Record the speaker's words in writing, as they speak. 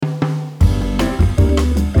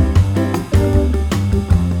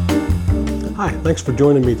Thanks for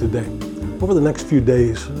joining me today. Over the next few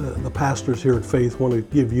days, the pastors here at Faith want to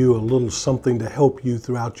give you a little something to help you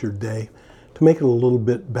throughout your day, to make it a little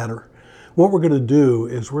bit better. What we're going to do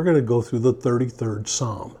is we're going to go through the 33rd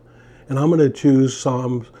Psalm. And I'm going to choose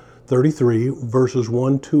Psalm 33, verses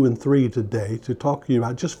 1, 2, and 3 today to talk to you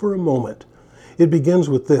about just for a moment. It begins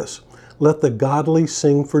with this: let the godly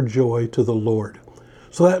sing for joy to the Lord.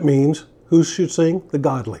 So that means, who should sing? The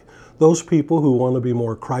godly. Those people who want to be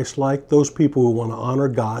more Christ-like, those people who want to honor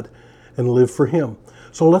God and live for Him.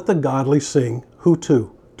 So let the godly sing, who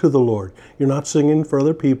to? To the Lord. You're not singing for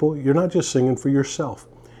other people. You're not just singing for yourself.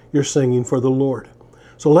 You're singing for the Lord.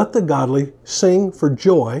 So let the godly sing for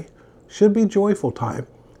joy, should be joyful time,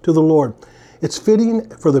 to the Lord. It's fitting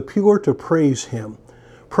for the pure to praise Him.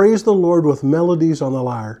 Praise the Lord with melodies on the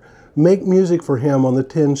lyre. Make music for Him on the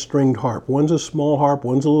 10-stringed harp. One's a small harp,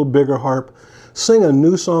 one's a little bigger harp. Sing a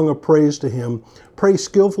new song of praise to Him. Pray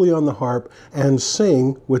skillfully on the harp and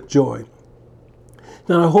sing with joy.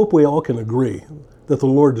 Now, I hope we all can agree that the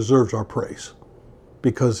Lord deserves our praise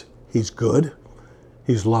because He's good,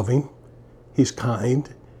 He's loving, He's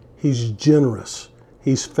kind, He's generous,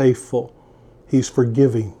 He's faithful, He's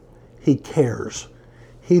forgiving, He cares.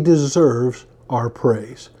 He deserves our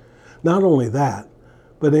praise. Not only that,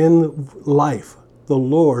 but in life, the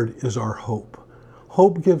Lord is our hope.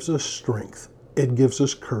 Hope gives us strength. It gives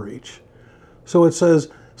us courage. So it says,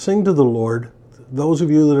 sing to the Lord, those of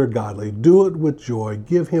you that are godly, do it with joy,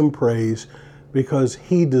 give Him praise, because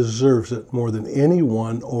He deserves it more than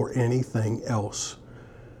anyone or anything else.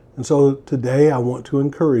 And so today I want to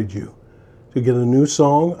encourage you to get a new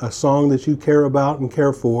song, a song that you care about and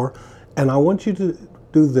care for, and I want you to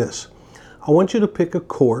do this. I want you to pick a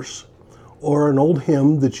course or an old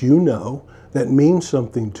hymn that you know that means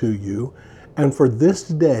something to you, and for this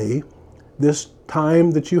day, this time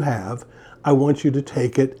that you have, I want you to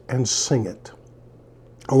take it and sing it.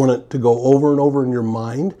 I want it to go over and over in your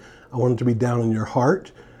mind. I want it to be down in your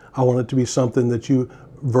heart. I want it to be something that you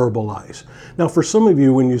verbalize. Now, for some of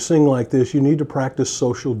you, when you sing like this, you need to practice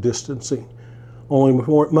social distancing.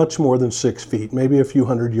 Much more than 6 feet, maybe a few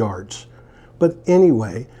hundred yards. But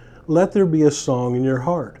anyway, let there be a song in your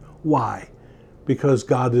heart. Why? Because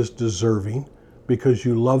God is deserving, because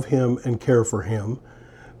you love Him and care for Him,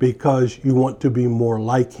 because you want to be more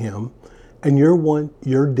like Him, and you want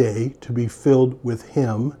your day to be filled with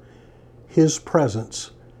Him, His presence,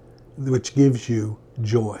 which gives you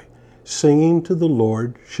joy. Singing to the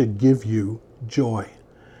Lord should give you joy.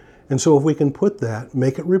 And so if we can put that,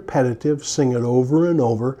 make it repetitive, sing it over and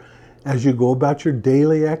over as you go about your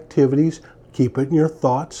daily activities, keep it in your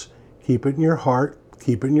thoughts, keep it in your heart,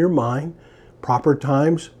 keep it in your mind. Proper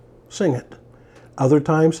times, sing it. Other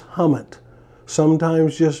times, hum it.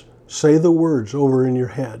 Sometimes just say the words over in your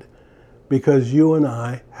head, because you and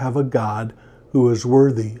I have a God who is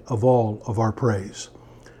worthy of all of our praise.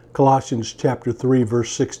 Colossians chapter 3,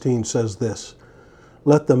 verse 16 says this: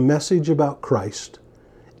 let the message about Christ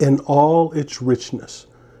in all its richness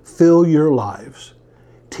fill your lives.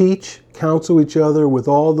 Teach, counsel each other with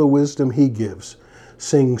all the wisdom He gives.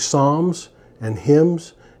 Sing psalms and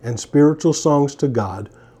hymns and spiritual songs to God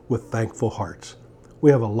with thankful hearts. We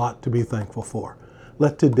have a lot to be thankful for.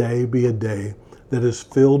 Let today be a day that is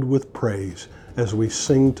filled with praise as we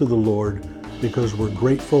sing to the Lord, because we're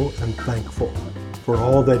grateful and thankful for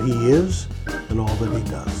all that He is and all that He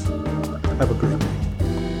does. Have a great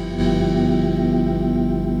day.